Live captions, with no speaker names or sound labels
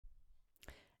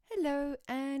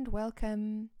and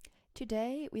welcome.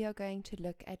 Today we are going to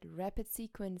look at rapid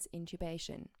sequence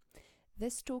intubation.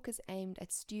 This talk is aimed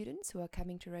at students who are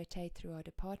coming to rotate through our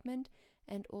department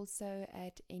and also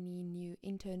at any new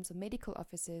interns or medical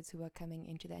officers who are coming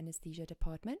into the anesthesia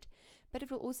department, but it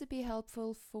will also be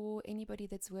helpful for anybody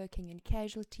that's working in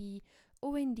casualty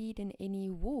or indeed in any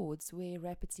wards where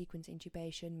rapid sequence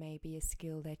intubation may be a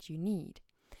skill that you need.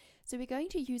 So we're going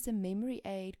to use a memory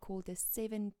aid called the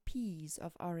 7 P's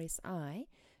of RSI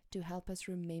to help us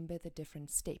remember the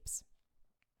different steps.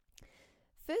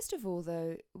 First of all,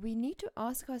 though, we need to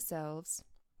ask ourselves,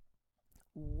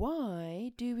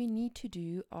 why do we need to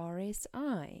do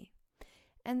RSI?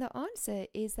 And the answer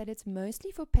is that it's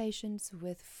mostly for patients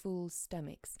with full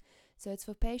stomachs. So it's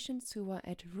for patients who are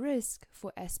at risk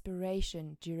for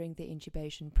aspiration during the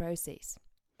intubation process.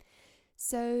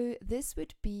 So this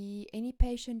would be any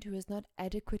patient who is not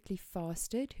adequately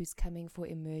fasted, who's coming for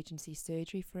emergency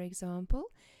surgery, for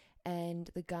example. And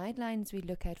the guidelines we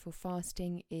look at for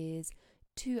fasting is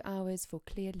 2 hours for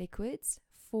clear liquids,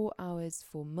 4 hours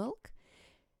for milk,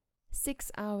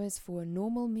 6 hours for a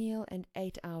normal meal, and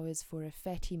 8 hours for a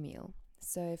fatty meal.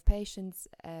 So if patients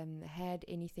had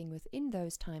anything within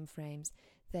those time frames,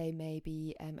 they may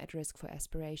be at risk for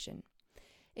aspiration.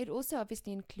 It also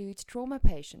obviously includes trauma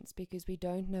patients because we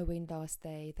don't know when last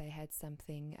they had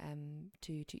something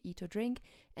to eat or drink,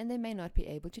 and they may not be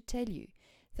able to tell you.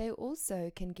 They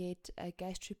also can get a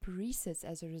gastroparesis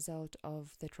as a result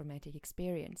of the traumatic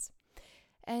experience.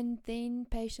 And then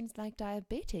patients like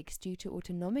diabetics, due to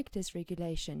autonomic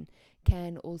dysregulation,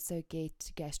 can also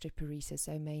get gastroparesis,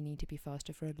 so may need to be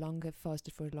fasted for a longer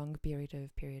period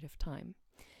of time.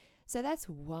 So that's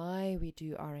why we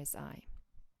do RSI.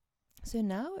 So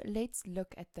now let's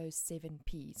look at those 7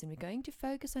 P's, and we're going to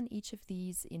focus on each of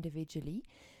these individually,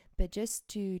 but just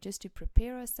to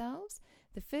prepare ourselves,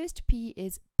 the first P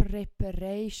is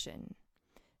preparation.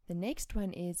 The next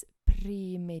one is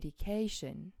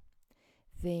pre-medication,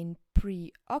 then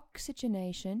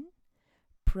pre-oxygenation,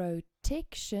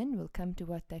 protection, we'll come to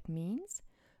what that means,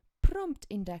 prompt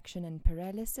induction and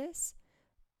paralysis,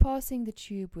 passing the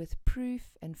tube with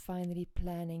proof, and finally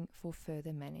planning for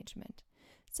further management.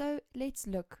 So let's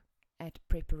look at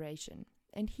preparation.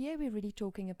 And here we're really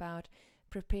talking about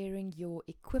preparing your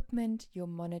equipment, your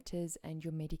monitors, and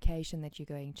your medication that you're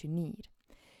going to need.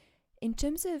 In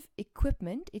terms of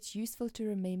equipment, it's useful to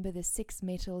remember the 6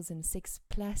 metals and 6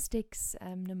 plastics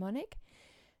mnemonic.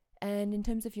 And in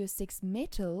terms of your 6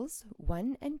 metals,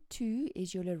 1 and 2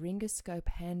 is your laryngoscope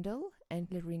handle and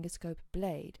laryngoscope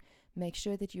blade. Make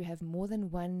sure that you have more than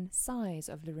one size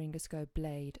of laryngoscope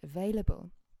blade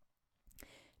available.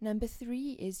 Number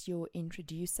 3 is your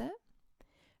introducer.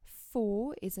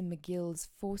 4 is a McGill's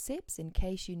forceps in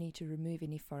case you need to remove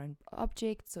any foreign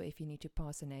objects or if you need to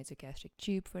pass a nasogastric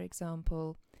tube, for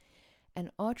example.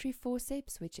 An artery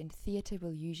forceps, which in theatre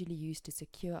we'll usually use to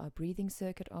secure our breathing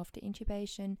circuit after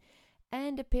intubation.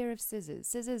 And a pair of scissors.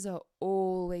 Scissors are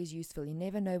always useful. You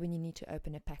never know when you need to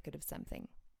open a packet of something.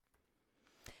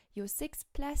 Your 6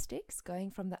 plastics, going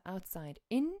from the outside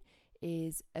in,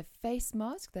 is a face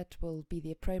mask that will be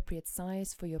the appropriate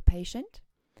size for your patient,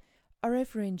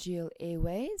 oropharyngeal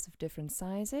airways of different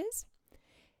sizes,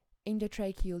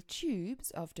 endotracheal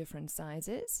tubes of different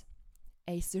sizes,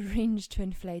 a syringe to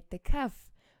inflate the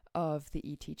cuff of the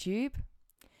ET tube,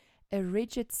 a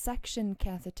rigid suction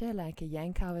catheter like a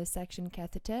Yankauer suction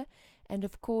catheter, and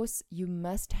of course you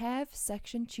must have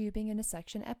suction tubing and a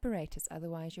suction apparatus,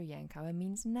 otherwise your Yankauer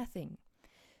means nothing.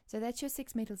 So that's your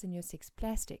 6 metals and your 6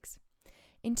 plastics.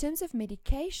 In terms of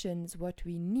medications, what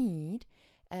we need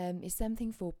is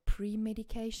something for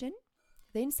pre-medication,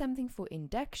 then something for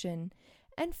induction,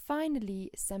 and finally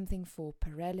something for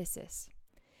paralysis.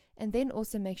 And then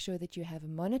also make sure that you have a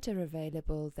monitor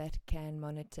available that can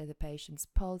monitor the patient's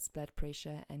pulse, blood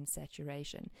pressure, and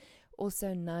saturation.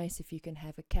 Also nice if you can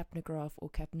have a capnograph or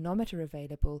capnometer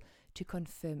available to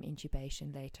confirm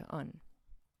intubation later on.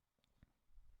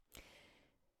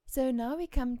 So now we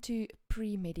come to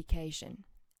pre-medication.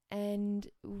 And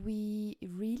we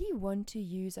really want to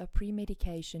use our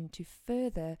pre-medication to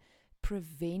further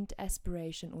prevent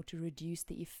aspiration or to reduce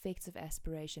the effects of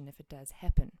aspiration if it does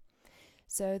happen.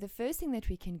 So the first thing that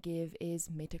we can give is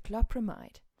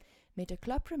metoclopramide.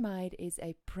 Metoclopramide is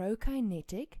a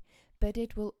prokinetic, but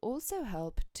it will also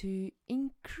help to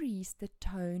increase the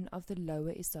tone of the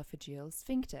lower esophageal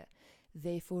sphincter,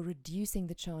 therefore reducing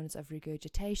the chance of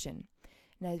regurgitation.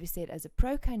 Now, as we said, as a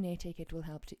prokinetic, it will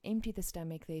help to empty the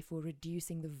stomach, therefore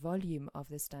reducing the volume of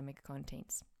the stomach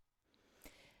contents.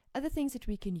 Other things that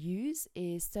we can use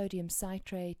is sodium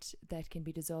citrate that can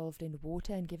be dissolved in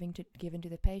water and given to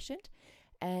the patient,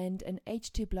 and an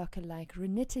H2 blocker like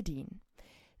ranitidine.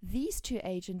 These two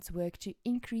agents work to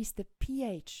increase the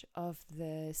pH of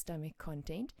the stomach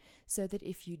content so that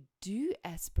if you do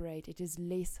aspirate, it is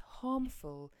less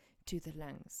harmful to the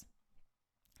lungs.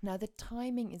 Now, the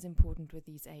timing is important with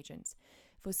these agents.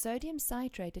 For sodium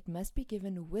citrate, it must be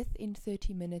given within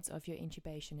 30 minutes of your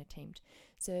intubation attempt.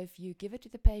 So if you give it to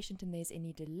the patient and there's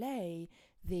any delay,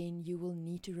 then you will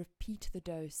need to repeat the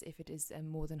dose if it is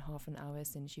more than half an hour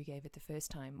since you gave it the first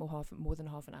time, or more than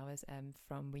half an hour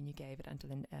from when you gave it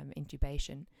until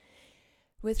intubation.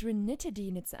 With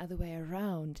ranitidine, it's the other way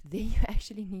around. There you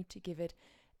actually need to give it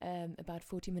about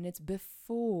 40 minutes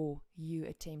before you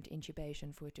attempt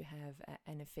intubation for it to have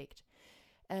an effect.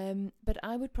 But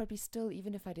I would probably still,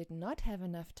 even if I did not have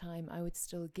enough time, I would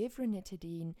still give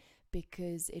ranitidine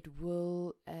because it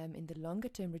will, in the longer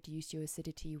term, reduce your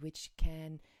acidity, which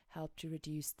can help to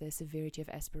reduce the severity of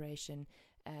aspiration,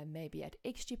 maybe at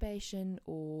extubation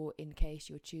or in case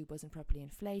your tube wasn't properly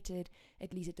inflated.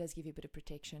 At least it does give you a bit of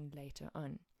protection later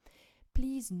on.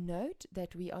 Please note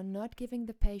that we are not giving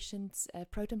the patients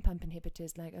proton pump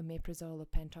inhibitors like omeprazole or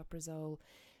pantoprazole,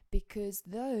 because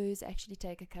those actually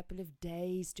take a couple of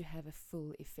days to have a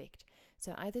full effect.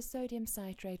 So either sodium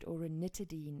citrate or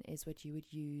ranitidine is what you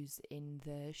would use in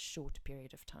the short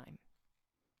period of time.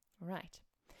 Right.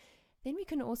 Then we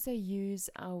can also use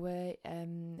our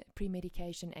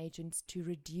pre-medication agents to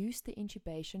reduce the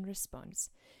intubation response.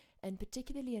 And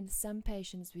particularly in some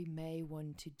patients, we may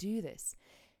want to do this.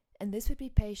 And this would be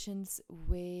patients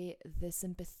where the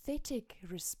sympathetic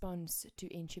response to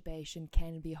intubation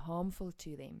can be harmful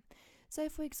to them. So,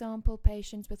 for example,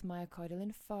 patients with myocardial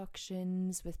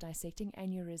infarctions, with dissecting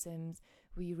aneurysms,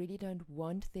 we really don't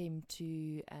want them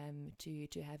to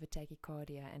have a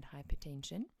tachycardia and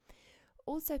hypertension.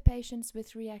 Also, patients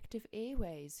with reactive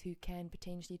airways who can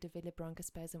potentially develop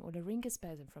bronchospasm or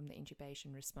laryngospasm from the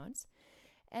intubation response.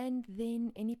 And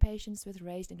then any patients with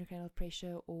raised intracranial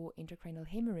pressure or intracranial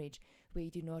hemorrhage where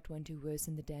you do not want to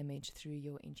worsen the damage through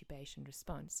your intubation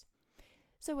response.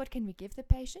 So what can we give the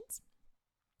patients?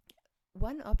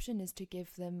 One option is to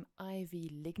give them IV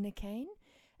lignocaine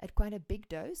at quite a big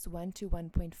dose, 1 to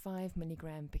 1.5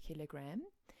 milligram per kilogram,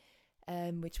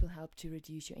 which will help to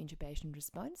reduce your intubation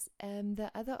response.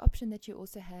 The other option that you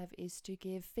also have is to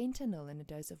give fentanyl in a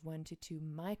dose of 1 to 2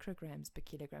 micrograms per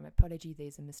kilogram. Apology,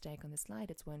 there's a mistake on the slide.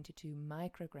 It's 1 to 2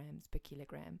 micrograms per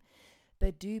kilogram.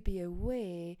 But do be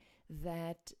aware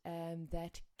that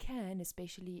that can,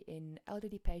 especially in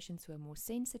elderly patients who are more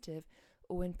sensitive,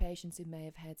 or in patients who may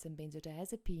have had some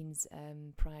benzodiazepines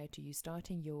prior to you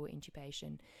starting your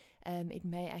intubation, it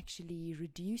may actually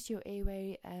reduce your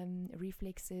airway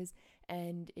reflexes,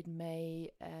 and it may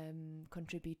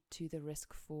contribute to the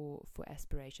risk for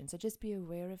aspiration. So just be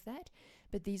aware of that.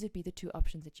 But these would be the two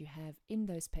options that you have in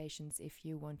those patients if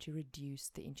you want to reduce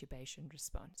the intubation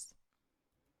response.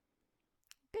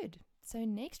 Good. So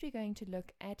next we're going to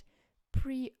look at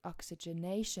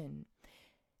pre-oxygenation.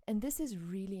 And this is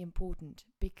really important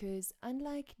because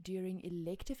unlike during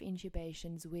elective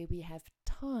intubations where we have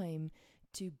time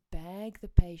to bag the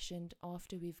patient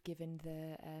after we've given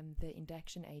the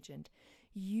induction agent,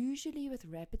 usually with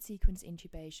rapid sequence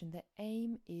intubation, the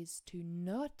aim is to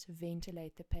not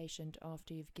ventilate the patient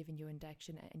after you've given your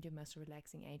induction and your muscle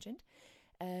relaxing agent,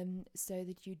 so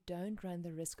that you don't run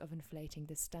the risk of inflating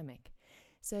the stomach.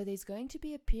 So there's going to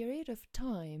be a period of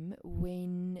time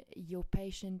when your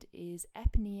patient is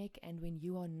apneic and when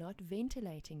you are not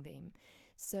ventilating them.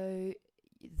 So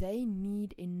they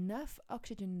need enough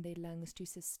oxygen in their lungs to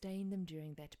sustain them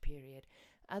during that period.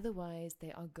 Otherwise,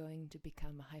 they are going to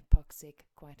become hypoxic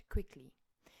quite quickly.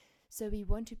 So we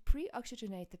want to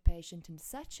pre-oxygenate the patient in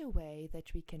such a way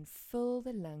that we can fill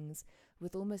the lungs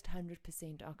with almost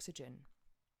 100% oxygen.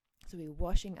 So we're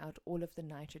washing out all of the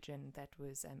nitrogen that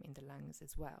was in the lungs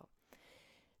as well.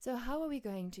 So how are we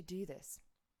going to do this?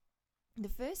 The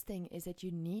first thing is that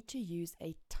you need to use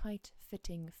a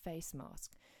tight-fitting face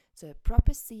mask. So a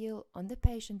proper seal on the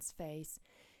patient's face,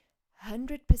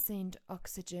 100%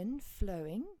 oxygen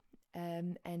flowing,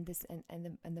 and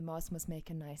the mask must make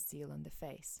a nice seal on the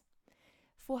face.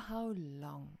 For how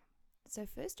long? So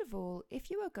first of all, if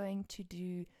you are going to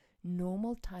do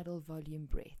normal tidal volume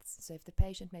breaths, so if the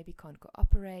patient maybe can't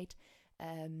cooperate,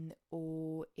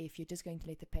 or if you're just going to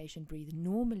let the patient breathe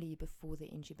normally before the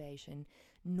intubation,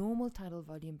 normal tidal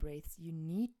volume breaths, you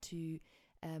need to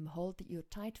hold your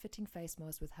tight-fitting face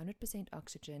mask with 100%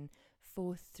 oxygen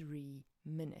for 3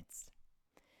 minutes.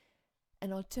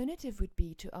 An alternative would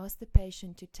be to ask the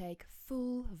patient to take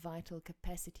full vital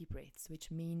capacity breaths,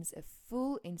 which means a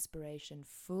full inspiration,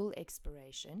 full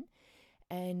expiration,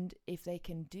 And if they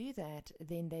can do that,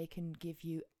 then they can give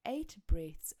you 8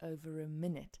 breaths over a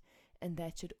minute, and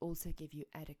that should also give you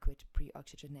adequate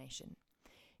pre-oxygenation.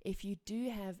 If you do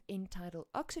have end-tidal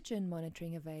oxygen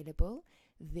monitoring available,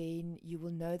 then you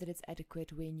will know that it's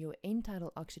adequate when your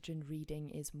end-tidal oxygen reading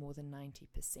is more than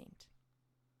 90%.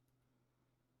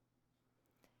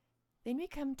 Then we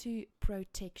come to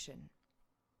protection,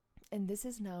 and this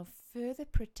is now further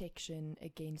protection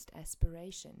against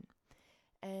aspiration.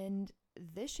 And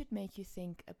this should make you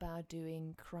think about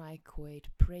doing cricoid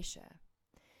pressure.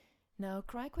 Now,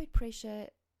 cricoid pressure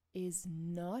is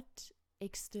not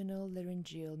external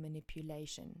laryngeal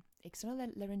manipulation. External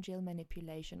laryngeal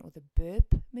manipulation, or the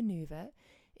burp maneuver,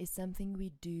 is something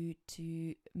we do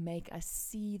to make us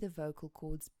see the vocal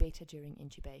cords better during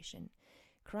intubation.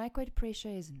 Cricoid pressure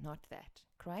is not that.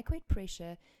 Cricoid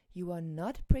pressure, you are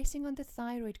not pressing on the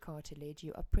thyroid cartilage,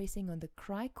 you are pressing on the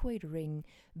cricoid ring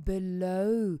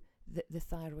below the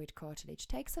thyroid cartilage.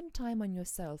 Take some time on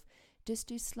yourself just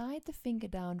to slide the finger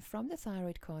down from the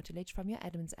thyroid cartilage, from your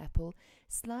Adam's apple.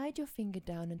 Slide your finger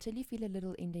down until you feel a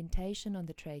little indentation on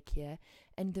the trachea,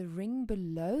 and the ring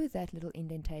below that little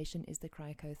indentation is the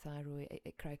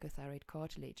cricothyroid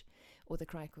cartilage, or the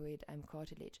cricoid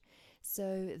cartilage.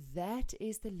 So that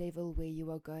is the level where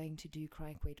you are going to do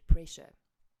cricoid pressure.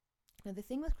 Now, the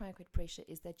thing with cricoid pressure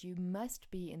is that you must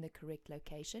be in the correct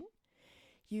location.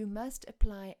 You must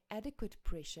apply adequate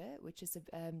pressure, which is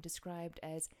described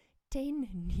as 10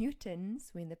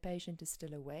 newtons when the patient is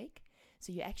still awake.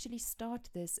 So you actually start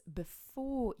this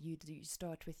before you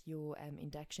start with your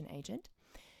induction agent.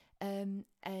 And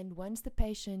once the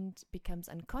patient becomes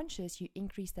unconscious, you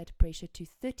increase that pressure to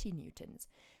 30 newtons.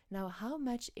 Now, how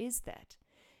much is that?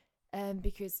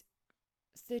 Because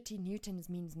 30 newtons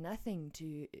means nothing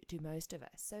to most of us.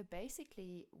 So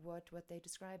basically what they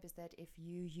describe is that if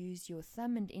you use your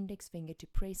thumb and index finger to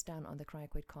press down on the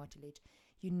cricoid cartilage,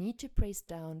 you need to press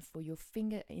down for your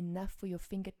finger enough for your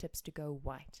fingertips to go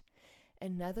white.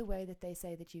 Another way that they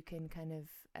say that you can kind of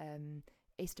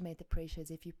estimate the pressure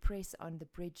is if you press on the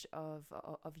bridge of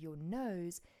your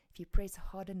nose. If you press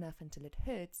hard enough until it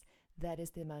hurts, that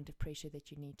is the amount of pressure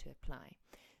that you need to apply.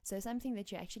 So something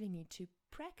that you actually need to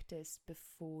practice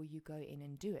before you go in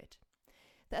and do it.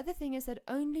 The other thing is that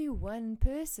only one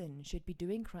person should be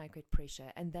doing cricoid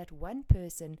pressure, and that one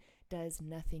person does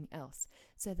nothing else.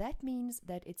 So that means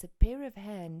that it's a pair of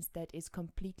hands that is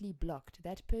completely blocked.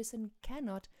 That person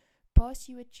cannot pass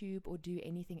you a tube or do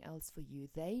anything else for you.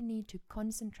 They need to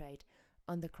concentrate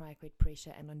on the cricoid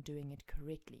pressure and on doing it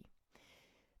correctly.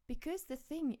 Because the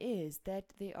thing is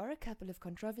that there are a couple of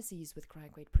controversies with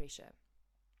cricoid pressure.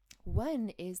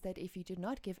 One is that if you do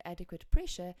not give adequate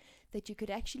pressure, that you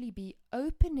could actually be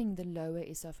opening the lower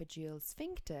esophageal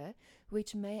sphincter,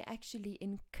 which may actually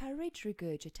encourage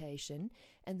regurgitation,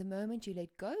 and the moment you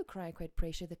let go cricoid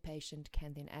pressure, the patient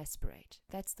can then aspirate.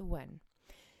 That's the one.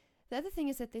 The other thing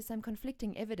is that there's some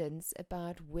conflicting evidence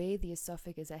about where the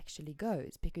esophagus actually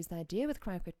goes, because the idea with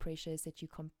cricoid pressure is that you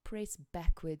compress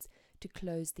backwards to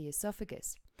close the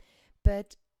esophagus.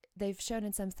 But they've shown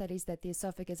in some studies that the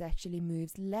esophagus actually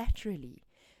moves laterally.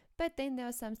 But then there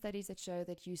are some studies that show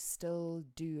that you still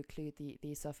do occlude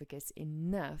the esophagus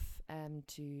enough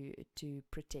to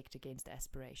protect against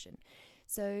aspiration.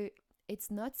 So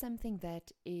it's not something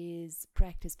that is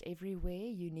practiced everywhere.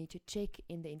 You need to check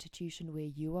in the institution where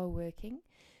you are working.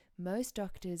 Most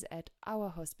doctors at our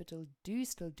hospital do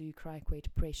still do cricoid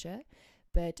pressure,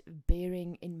 but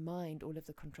bearing in mind all of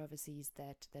the controversies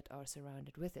that are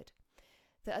surrounded with it.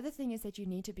 The other thing is that you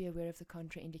need to be aware of the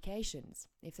contraindications.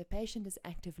 If the patient is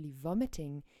actively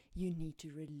vomiting, you need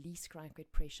to release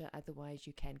cricoid pressure, otherwise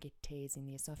you can get tears in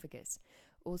the esophagus.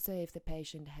 Also, if the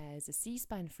patient has a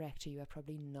C-spine fracture, you are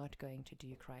probably not going to do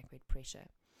cricoid pressure.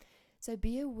 So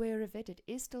be aware of it. It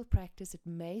is still practice. It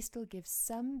may still give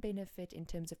some benefit in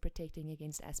terms of protecting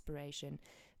against aspiration,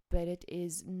 but it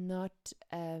is not.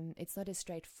 It's not as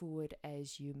straightforward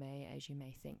as you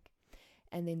may think.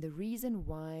 And then the reason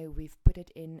why we've put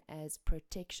it in as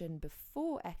protection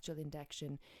before actual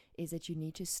induction is that you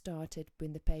need to start it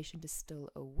when the patient is still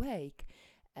awake.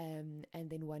 And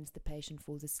then once the patient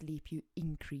falls asleep, you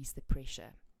increase the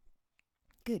pressure.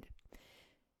 Good.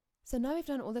 So now we've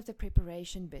done all of the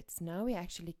preparation bits. Now we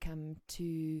actually come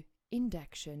to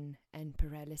induction and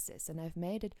paralysis. And I've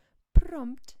made it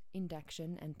prompt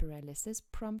induction and paralysis,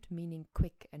 prompt meaning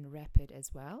quick and rapid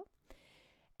as well.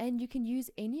 And you can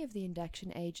use any of the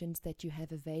induction agents that you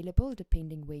have available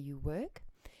depending where you work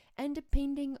and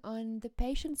depending on the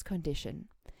patient's condition.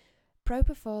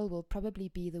 Propofol will probably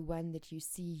be the one that you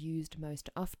see used most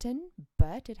often,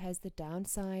 but it has the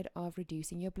downside of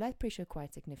reducing your blood pressure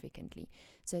quite significantly.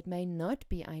 So it may not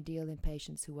be ideal in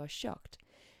patients who are shocked.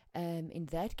 In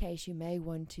that case, you may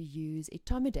want to use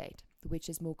etomidate, which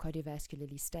is more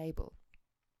cardiovascularly stable.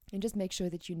 And just make sure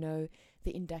that you know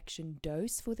the induction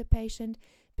dose for the patient,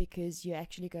 because you're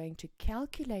actually going to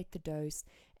calculate the dose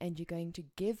and you're going to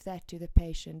give that to the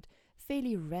patient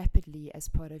fairly rapidly as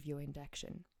part of your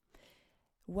induction.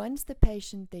 Once the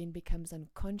patient then becomes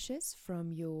unconscious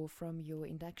from your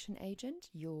induction agent,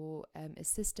 your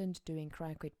assistant doing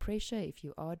cricoid pressure, if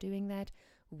you are doing that,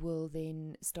 will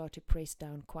then start to press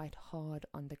down quite hard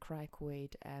on the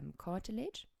cricoid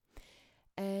cartilage.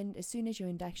 And as soon as your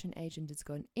induction agent has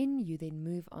gone in, you then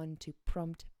move on to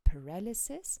prompt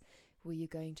paralysis, where you're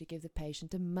going to give the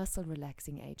patient a muscle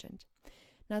relaxing agent.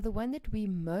 Now, the one that we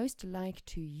most like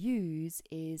to use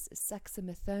is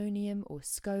succinylcholine or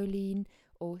scoline,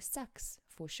 or SUX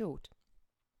for short.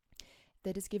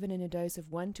 That is given in a dose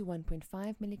of 1 to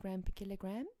 1.5 milligram per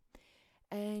kilogram.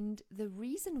 And the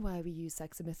reason why we use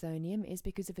succinylcholine is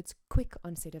because of its quick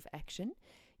onset of action.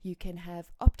 You can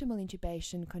have optimal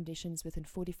intubation conditions within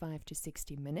 45 to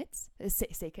 60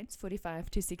 seconds, 45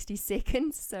 to 60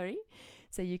 seconds, sorry.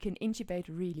 So you can intubate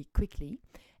really quickly.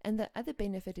 And the other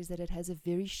benefit is that it has a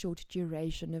very short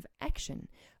duration of action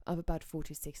of about 4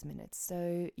 to 6 minutes.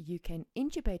 So you can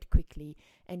intubate quickly,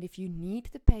 and if you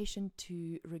need the patient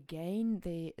to regain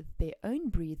their own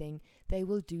breathing, they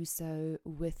will do so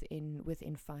within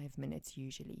 5 minutes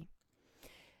usually.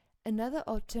 Another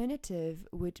alternative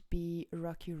would be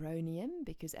rocuronium,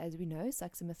 because as we know,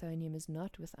 succinylcholine is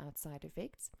not without side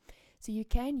effects. So you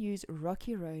can use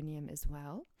rocuronium as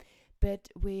well, but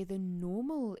where the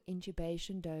normal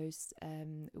intubation dose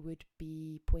would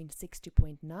be 0.6 to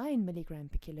 0.9 milligram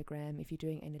per kilogram if you're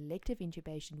doing an elective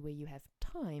intubation where you have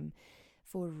time,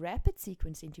 for rapid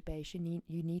sequence intubation,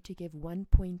 you need to give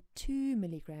 1.2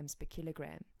 milligrams per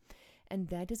kilogram. And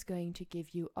that is going to give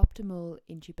you optimal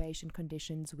intubation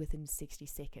conditions within 60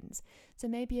 seconds. So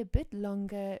maybe a bit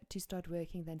longer to start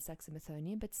working than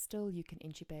succinylcholine, but still you can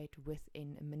intubate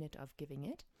within a minute of giving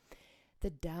it. The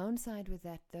downside with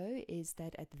that, though, is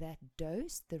that at that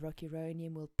dose, the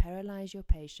rocuronium will paralyze your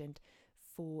patient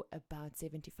for about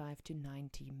 75 to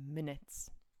 90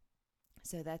 minutes.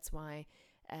 So that's why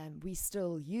we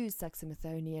still use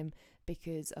succinylcholine,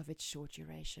 because of its short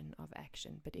duration of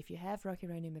action. But if you have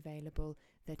rocuronium available,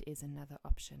 that is another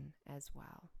option as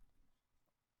well.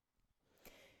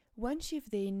 Once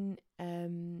you've then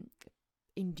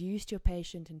induced your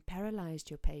patient and paralyzed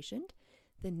your patient,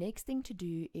 the next thing to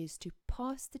do is to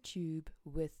pass the tube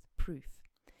with proof.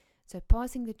 So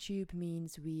passing the tube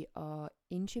means we are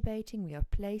intubating, we are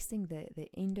placing the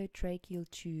endotracheal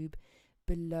tube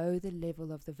below the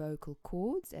level of the vocal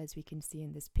cords, as we can see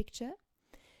in this picture.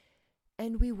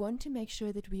 And we want to make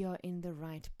sure that we are in the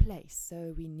right place.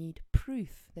 So we need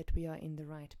proof that we are in the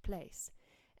right place.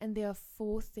 And there are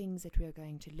 4 things that we are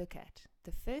going to look at.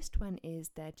 The first one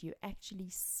is that you actually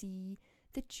see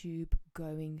the tube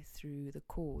going through the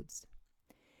cords.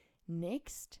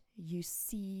 Next, you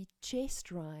see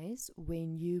chest rise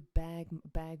when you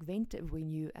ventilate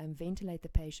the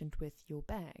patient with your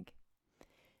bag.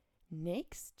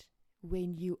 Next,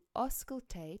 when you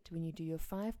auscultate, when you do your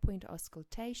 5-point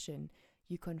auscultation,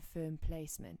 you confirm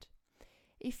placement.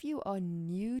 If you are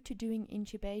new to doing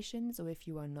intubations, or if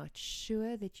you are not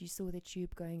sure that you saw the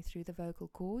tube going through the vocal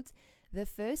cords, the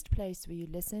first place where you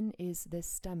listen is the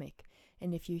stomach.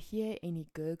 And if you hear any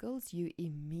gurgles, you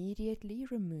immediately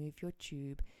remove your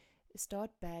tube,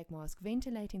 start bag mask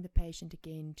ventilating the patient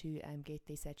again to get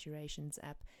their saturations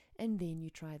up, and then you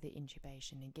try the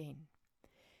intubation again.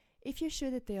 If you're sure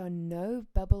that there are no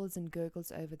bubbles and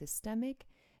gurgles over the stomach,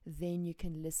 then you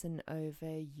can listen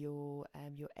over your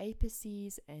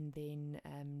apices and then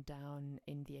down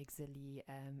in the axillae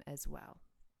as well.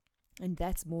 And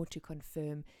that's more to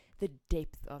confirm the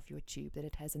depth of your tube, that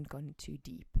it hasn't gone too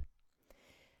deep.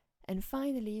 And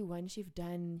finally, once you've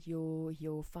done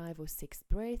your 5 or 6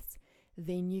 breaths,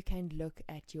 then you can look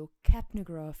at your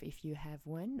capnograph if you have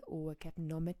one, or a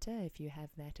capnometer if you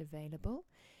have that available.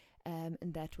 And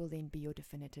that will then be your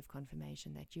definitive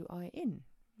confirmation that you are in.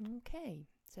 Okay,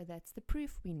 so that's the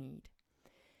proof we need.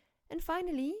 And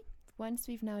finally, once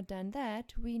we've now done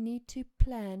that, we need to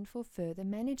plan for further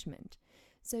management.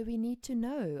 So we need to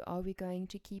know, are we going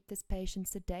to keep this patient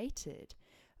sedated?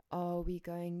 Are we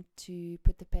going to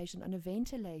put the patient on a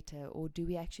ventilator, or do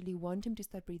we actually want him to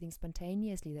start breathing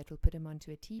spontaneously that will put him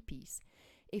onto a T-piece?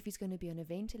 If he's going to be on a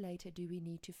ventilator, do we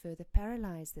need to further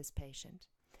paralyze this patient?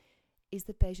 Is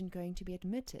the patient going to be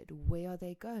admitted? Where are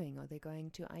they going? Are they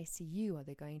going to ICU? Are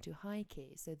they going to high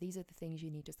care? So these are the things you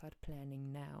need to start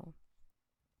planning now.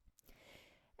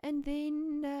 And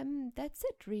then that's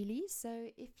it, really. So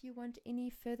if you want any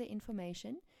further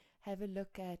information, have a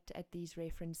look at these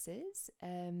references.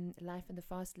 Life in the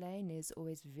Fast Lane is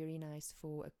always very nice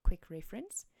for a quick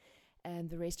reference.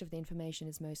 The rest of the information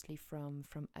is mostly from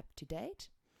up to date.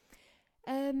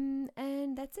 And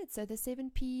that's it. So the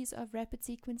 7 P's of rapid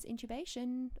sequence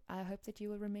intubation. I hope that you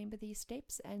will remember these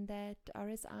steps and that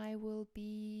RSI will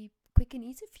be quick and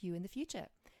easy for you in the future.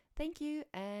 Thank you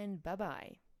and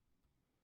bye-bye.